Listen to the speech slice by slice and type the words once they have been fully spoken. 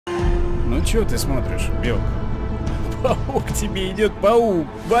Ну чё ты смотришь, белка? Паук, тебе идет паук.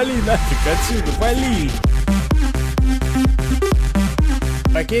 Вали нафиг отсюда, вали.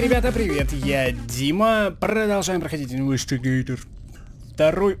 Окей, ребята, привет, я Дима. Продолжаем проходить Investigator.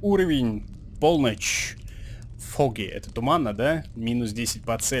 Второй уровень. Полночь. Фоги. Это туманно, да? Минус 10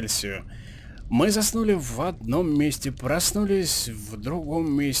 по Цельсию. Мы заснули в одном месте, проснулись в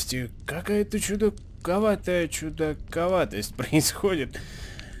другом месте. Какая-то чудаковатость происходит.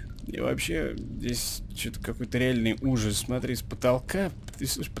 И вообще, здесь что-то какой-то реальный ужас. Смотри, с потолка. Ты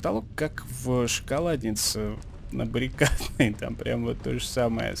слышишь, потолок как в шоколаднице на баррикадной. Там прям вот то же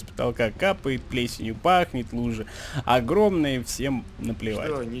самое. С потолка капает, плесенью пахнет, лужи огромные, всем наплевать.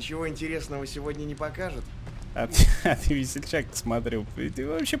 Что, ничего интересного сегодня не покажет? А ты весельчак смотрю. Ты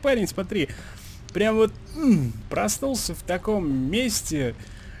вообще, парень, смотри. Прям вот проснулся в таком месте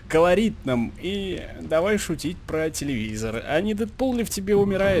колоритном. И давай шутить про телевизор. А не Дэдпул ли в тебе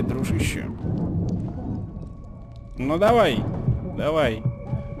умирает, дружище? Ну давай.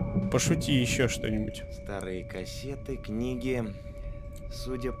 Пошути еще что-нибудь. Старые кассеты, книги.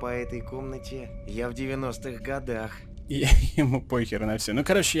 Судя по этой комнате, я в 90-х годах. Ему похер на все. Ну,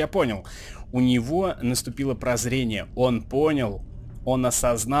 короче, я понял. У него наступило прозрение. Он понял, он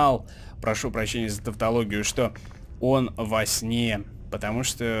осознал, прошу прощения за тавтологию, что он во сне. Потому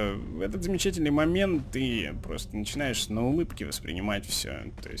что в этот замечательный момент ты просто начинаешь на улыбке воспринимать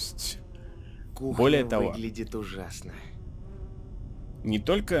все. То есть, Кухня более того, выглядит ужасно. не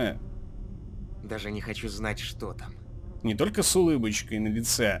только Даже не хочу знать, что там. не только с улыбочкой на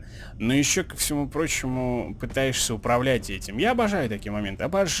лице, но еще, ко всему прочему, пытаешься управлять этим. Я обожаю такие моменты.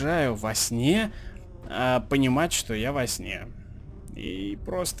 Обожаю во сне понимать, что я во сне. И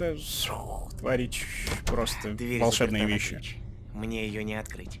просто творить просто Дверь волшебные заперта на вещи. ключ. Мне ее не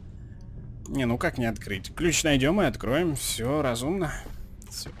открыть. Не, ну как не открыть? Ключ найдем и откроем. Все разумно.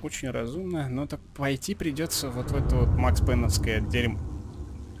 Все очень разумно. Но так пойти придется вот в это вот Макс Пеновское дерьмо.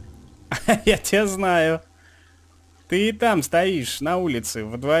 Я тебя знаю. Ты и там стоишь на улице,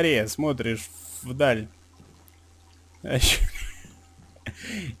 во дворе, смотришь вдаль. Я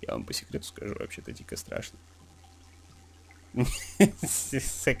вам по секрету скажу, вообще-то дико страшно.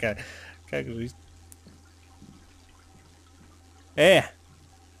 Как жизнь. Не,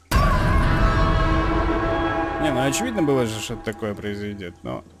 ну очевидно было же, что такое произойдет.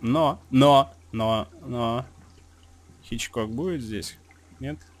 Но. Хичкок будет здесь?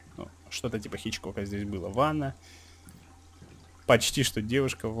 Нет? Ну, что-то типа Хичкока здесь было. Ванна. Почти что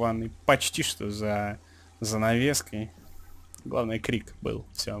девушка в ванной. Почти что за занавеской. Главное, крик был.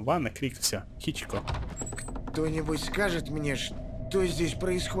 Все, ванна, крик, все. Хичкок. Кто-нибудь скажет мне, что здесь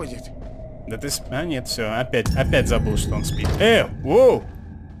происходит? Да ты... А, нет, все, опять забыл, что он спит. Воу!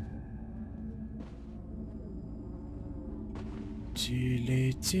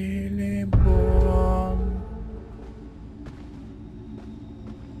 Тили-тили-бом.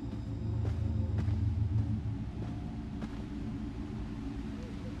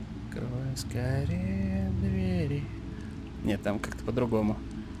 Открой скорее двери. Нет, там как-то по-другому.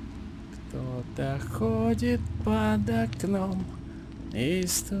 Кто-то ходит под окном и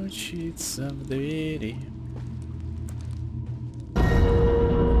стучится в двери.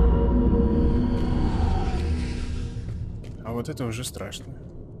 А вот это уже страшно.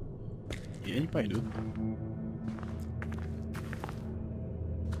 Я не пойду.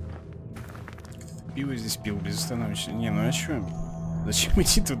 Пиво здесь пил безостановочно. Не, ну а чё? Зачем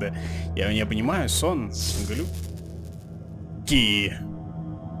идти туда? Я не понимаю, сон, глюки.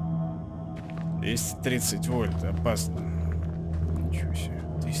 230 вольт, опасно. Ничего себе.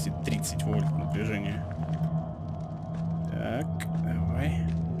 230 вольт напряжение. Так, давай.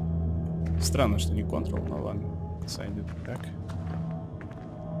 Странно, что не Ctrl, но ладно. Сойдет. Так.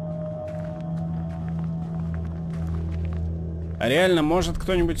 А реально, может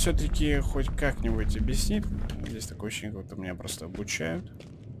кто-нибудь все-таки хоть как-нибудь объяснит? Здесь такое ощущение, как будто меня просто обучают.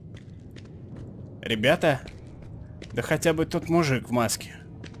 Ребята? Да хотя бы тот мужик в маске.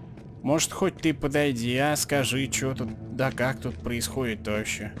 Может, хоть ты подойди, скажи, что тут, да как тут происходит-то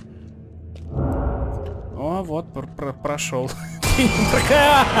вообще. О, вот, прошел.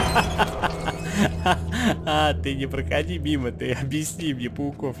 Ты не проходи мимо, ты объясни мне,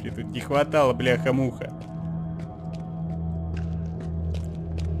 пауков мне тут не хватало, бляха-муха.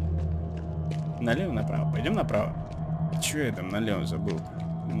 Налево, направо, пойдем направо. Чего я там налево забыл-то?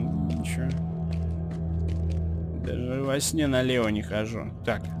 Ничего. Даже во сне налево не хожу.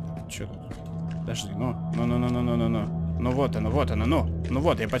 Так. Что тут? Подожди, ну вот оно, ну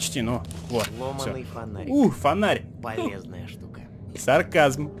вот, я почти, вот. Ломаный фонарь. Фонарь. Полезная штука.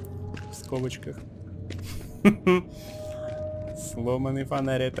 Сарказм. В скобочках. Сломанный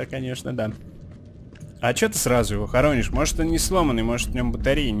фонарь, это, конечно, да. А чё ты сразу его хоронишь? Может, он не сломанный, может, в нем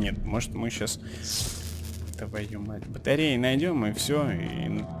батареи нет. Может, мы сейчас... Твою мать. Батареи найдем и все,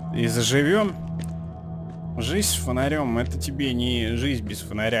 и заживем. Жизнь с фонарем, это тебе не жизнь без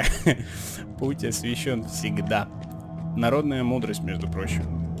фонаря. Путь освещен всегда. Народная мудрость, между прочим.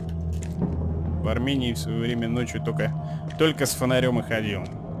 В Армении в свое время ночью только с фонарем и ходил.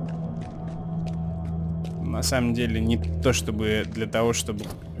 На самом деле не то чтобы для того, чтобы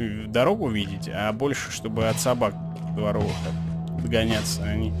дорогу видеть, а больше чтобы от собак дворовых отгоняться.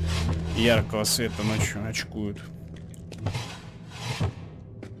 Они яркого света ночью очкуют.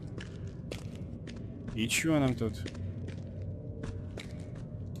 И чё нам тут?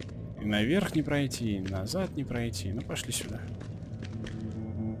 И наверх не пройти, и назад не пройти. Ну пошли сюда.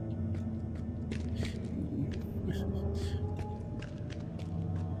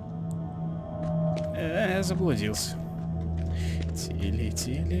 Заблудился.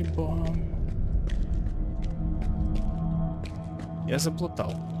 Теле-телебом. Я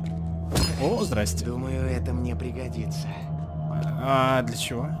заплутал. О, здрасте. Думаю, это мне пригодится. А для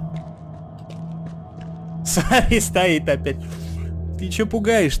чего? Смотри, стоит опять. Ты чё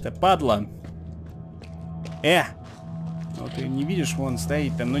пугаешь-то, падла? Ну ты не видишь, вон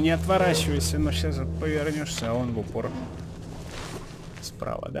стоит там. Ну не отворачивайся, но сейчас повернешься, а он в упор.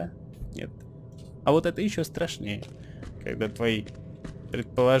 Справа, да? Нет. А вот это еще страшнее, когда твои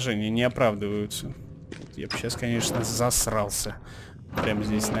предположения не оправдываются. Вот я бы сейчас, конечно, засрался. Прямо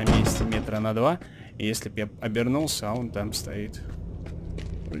здесь на месте метра на 2. И если бы я обернулся, а он там стоит.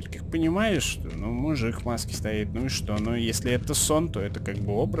 Вроде как понимаешь, что ну, мужик в маске стоит. Ну и что? Ну если это сон, то это как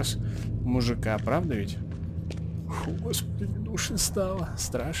бы образ мужика, правда ведь? Фу, господи, душно стало.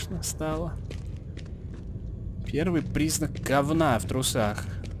 Страшно стало. Первый признак говна в трусах.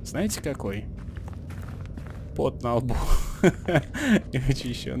 Знаете какой? Пот на лбу. И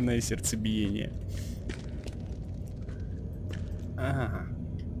учащенное сердцебиение. Ага.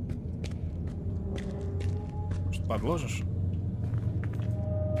 Что, подложишь?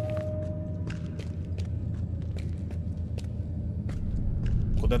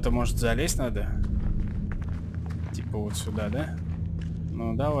 Куда-то, может, залезть надо? Типа вот сюда, да?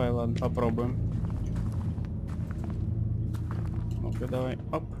 Ну, давай, ладно, попробуем. Ну-ка, давай.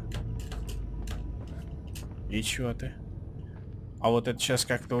 Оп. И чё ты? А вот это сейчас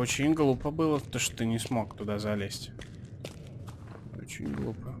как-то очень глупо было, то что ты не смог туда залезть. Очень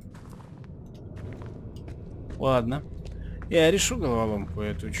глупо. Ладно. Я решу головоломку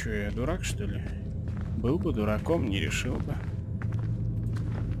эту. Чё, я дурак, что ли? Был бы дураком, не решил бы.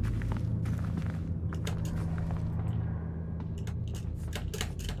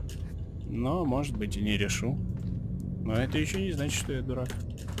 Но, может быть, и не решу. Но это еще не значит, что я дурак.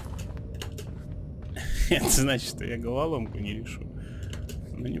 Это значит, что я головоломку не решу.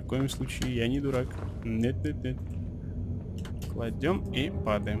 Но ни в коем случае я не дурак. Нет, нет, нет. Кладем и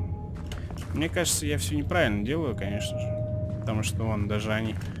падаем. Мне кажется, я все неправильно делаю, конечно же. Потому что вон даже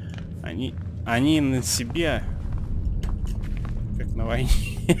они на себе, как на войне.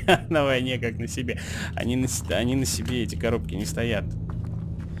 На войне, как на себе. Они на себе эти коробки не стоят.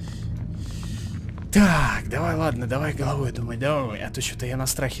 Так, давай, ладно, давай головой думай, давай. А то что-то я на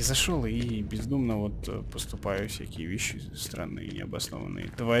страхе зашел и бездумно вот поступаю всякие вещи странные, необоснованные.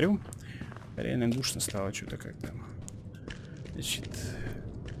 Творю. Реально душно стало что-то как-то. Значит,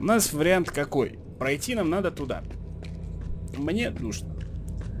 у нас вариант какой? Пройти нам надо туда. Мне душно.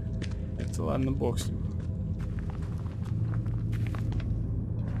 Это ладно, бог с ним.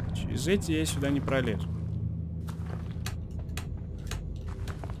 Через эти я сюда не пролезу.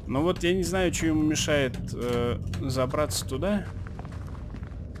 Но вот я не знаю, что ему мешает забраться туда.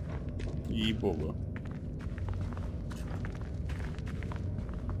 Ей-богу.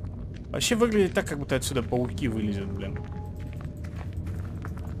 Вообще выглядит так, как будто отсюда пауки вылезут, блин.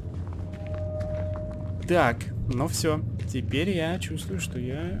 Так, ну все. Теперь я чувствую, что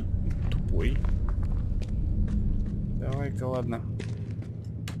я тупой. Давай-ка, ладно.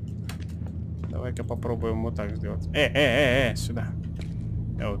 Давай-ка попробуем вот так сделать. Сюда.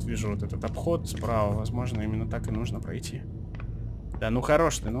 Я вот вижу вот этот обход справа. Возможно, именно так и нужно пройти. Да, ну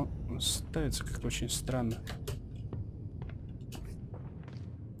хорош ты, ну ставится как-то очень странно.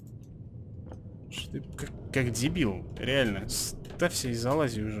 Что ты как дебил, реально. Ставься и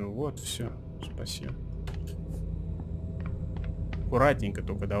залази уже. Вот, все. Спасибо. Аккуратненько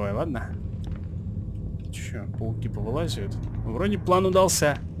только давай, ладно? Че, пауки повылазят? Вроде план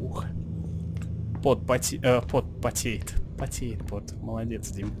удался. Ух. Пот потеет. Потеет пот. Молодец,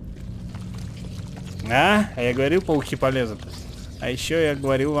 Дим. А я говорил, пауки полезут. А еще я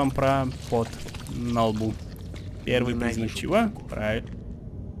говорил вам про пот на лбу. Первый признак чего? Правильно.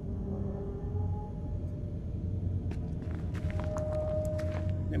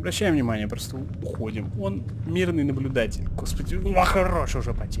 Не обращаем внимания, просто уходим. Он мирный наблюдатель. Господи, ну хорош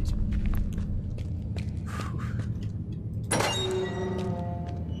уже потеть. Фух.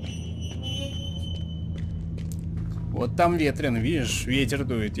 Вот там ветрено, видишь, ветер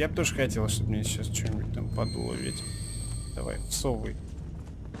дует. Я бы тоже хотел, чтобы мне сейчас что-нибудь там подуло ветер. Давай, всовывай.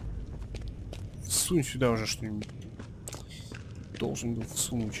 Всунь сюда уже что-нибудь. Должен был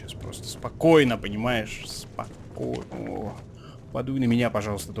всунуть сейчас просто. Спокойно, понимаешь? Спокойно. О, подуй на меня,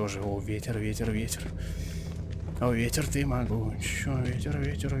 пожалуйста, тоже. О, ветер, ветер, ветер. О, ветер ты могуч. О, ветер,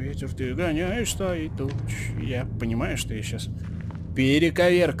 ветер, ветер ты гоняешь твои тучи. Я понимаю, что я сейчас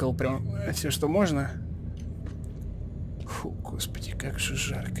перековеркал прям все, что можно. Фу, господи, как же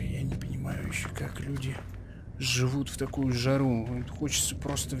жарко. Я не понимаю еще, как люди живут в такую жару. Хочется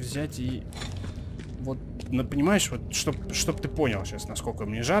просто взять и... Вот, ну, понимаешь, вот, чтоб ты понял сейчас, насколько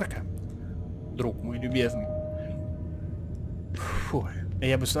мне жарко, друг мой любезный. Фу,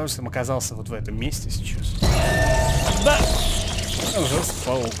 я бы с удовольствием оказался вот в этом месте сейчас. Да! Уже с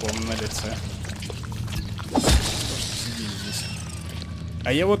пауком на лице.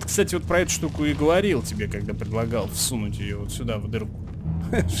 А я вот, кстати, вот про эту штуку и говорил тебе, когда предлагал всунуть ее вот сюда, в дырку.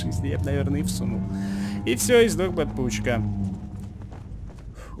 В жизни я бы, наверное, и всунул. И все, и сдох бы от паучка.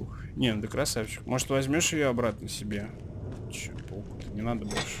 Фух. Не, ну ты красавчик. Может, возьмешь ее обратно себе? Че, пауку-то не надо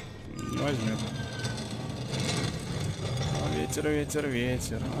больше. Не возьмет. О, ветер, ветер,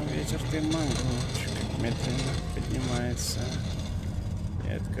 ветер. О, ветер ты могуч. Как медленно поднимается.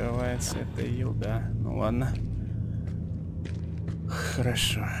 И открывается эта елда. Ну ладно.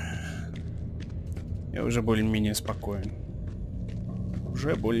 Хорошо. Я уже более-менее спокоен.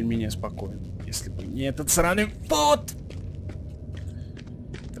 Уже более-менее спокоен. Если бы не этот сраный пот,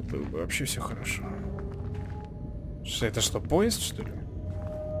 то было бы вообще все хорошо. Что это, что, поезд, что ли?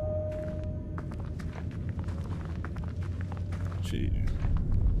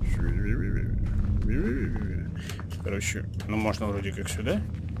 Короче, ну можно вроде как сюда.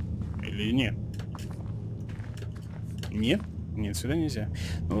 Или нет? Нет? Нет, сюда нельзя.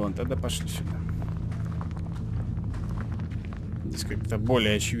 Ну ладно, тогда пошли сюда. Здесь как-то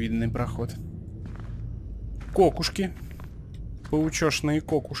более очевидный проход. Кокушки. Паучошные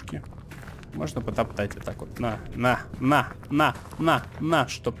кокушки. Можно потоптать вот так вот. На,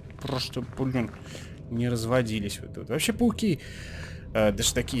 чтоб просто, блин, не разводились вот тут. Вообще пауки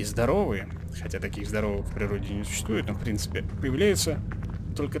даже такие здоровые, хотя таких здоровых в природе не существует, но в принципе появляются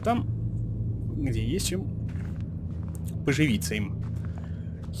только там, где есть чем поживиться им.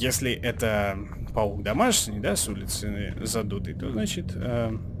 Если это паук домашний, да, с улицы задутый, то значит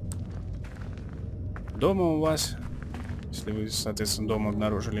дома у вас, если вы, соответственно, дома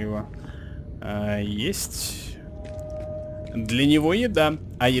обнаружили его, есть для него еда.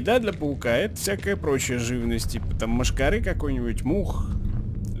 А еда для паука — это всякая прочая живность, типа там мошкары какой-нибудь, мух,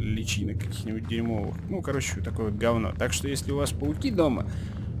 личинок каких-нибудь дерьмовых. Ну, короче, такое вот говно. Так что если у вас пауки дома,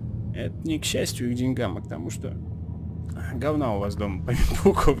 это не к счастью и к деньгам, а к тому, что говна у вас дома, помимо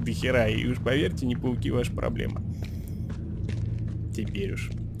пауков до хера. И уж поверьте, не пауки ваша проблема. Теперь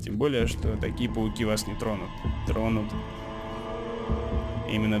уж. Тем более, что такие пауки вас не тронут. Тронут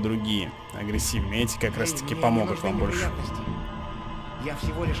именно другие, агрессивные. Эти как раз таки помогут вам больше. Я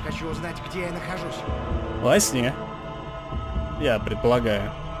всего лишь хочу узнать, где я нахожусь. Во сне. Я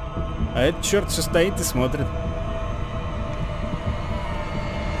предполагаю. А этот черт все стоит и смотрит.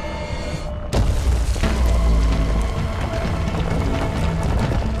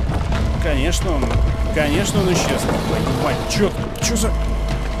 Конечно он исчез. Твою мать, чё за...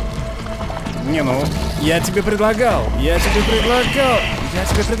 Не, ну, я тебе предлагал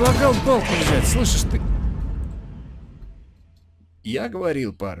палку взять, слышишь ты? Я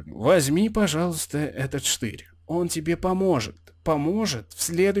говорил парню, возьми, пожалуйста, этот штырь. Он тебе поможет. Поможет в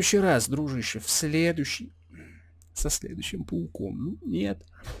следующий раз, дружище, в следующий. Со следующим пауком. Ну, нет.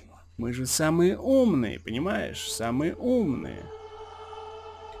 Мы же самые умные, понимаешь? Самые умные.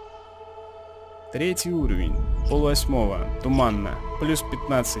 3-й уровень. 7:30. Туманно. Плюс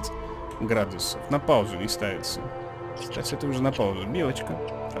 15 градусов. На паузу не ставится. Кстати, это уже на паузу. Белочка.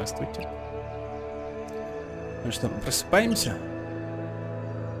 Здравствуйте. Ну что, мы просыпаемся?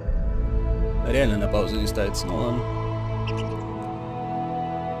 Реально на паузу не ставится, ну ладно.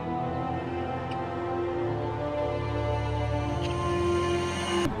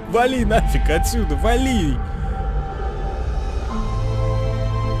 Вали нафиг отсюда, вали!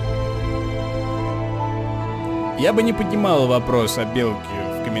 Я бы не поднимал вопрос о белке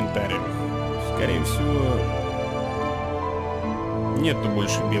в комментариях. Скорее всего, нету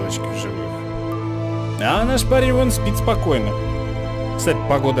больше белочки в живых. А наш парень вон спит спокойно. Кстати,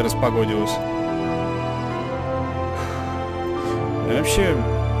 погода распогодилась. Вообще...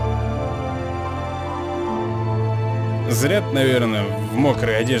 Зря, наверное, в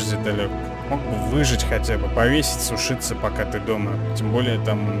мокрой одежде далек. Мог бы выжить хотя бы, повесить, сушиться, пока ты дома. Тем более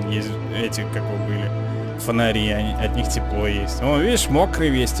там есть эти, как вы были, фонари, от них тепло есть. О, видишь, мокрый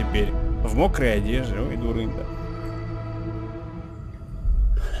весь теперь. В мокрой одежде. Ой, дурында.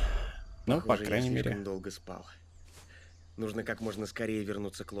 Ну, по крайней мере. Долго спал. Нужно как можно скорее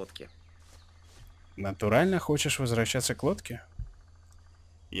вернуться к лодке. Натурально хочешь возвращаться к лодке?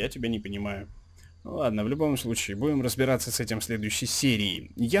 Я тебя не понимаю. Ну ладно, в любом случае, будем разбираться с этим в следующей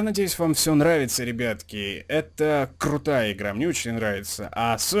серии. Я надеюсь, вам все нравится, ребятки. Это крутая игра, мне очень нравится.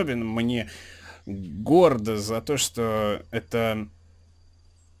 А особенно мне гордо за то, что это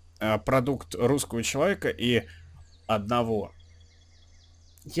продукт русского человека и одного.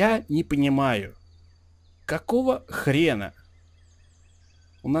 Я не понимаю, какого хрена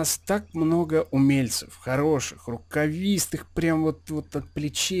у нас так много умельцев, хороших, рукавистых, прям вот от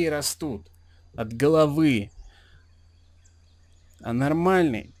плечей растут. От головы. А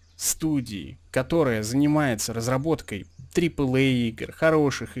нормальной студии, которая занимается разработкой AAA игр,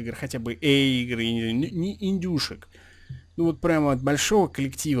 хороших игр, хотя бы A-игр, не индюшек. Ну вот прямо от большого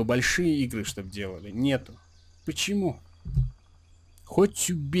коллектива, большие игры, чтобы делали, нету. Почему? Хоть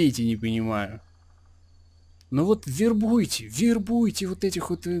убейте, не понимаю. Ну вот вербуйте вот этих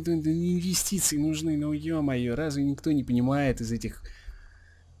вот инвестиций нужны, ну ё-моё, разве никто не понимает из этих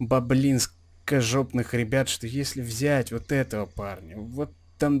баблинскожопных ребят, что если взять вот этого парня, вот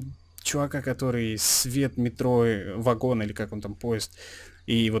там чувака, который свет метро, вагон или как он там, поезд,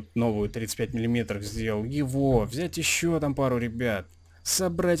 и вот новую 35 миллиметров сделал, его, взять еще там пару ребят,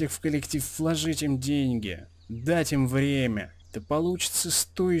 собрать их в коллектив, вложить им деньги, дать им время, то получится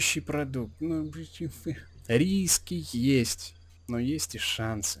стоящий продукт. Ну, риски есть, но есть и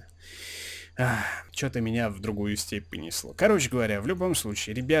шансы. Что-то меня в другую степь понесло. Короче говоря, в любом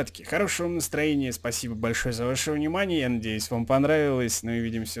случае, ребятки, хорошего настроения, спасибо большое за ваше внимание, я надеюсь, вам понравилось, ну и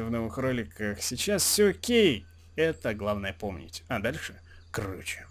увидимся в новых роликах. Сейчас все окей, это главное помнить, а дальше круче.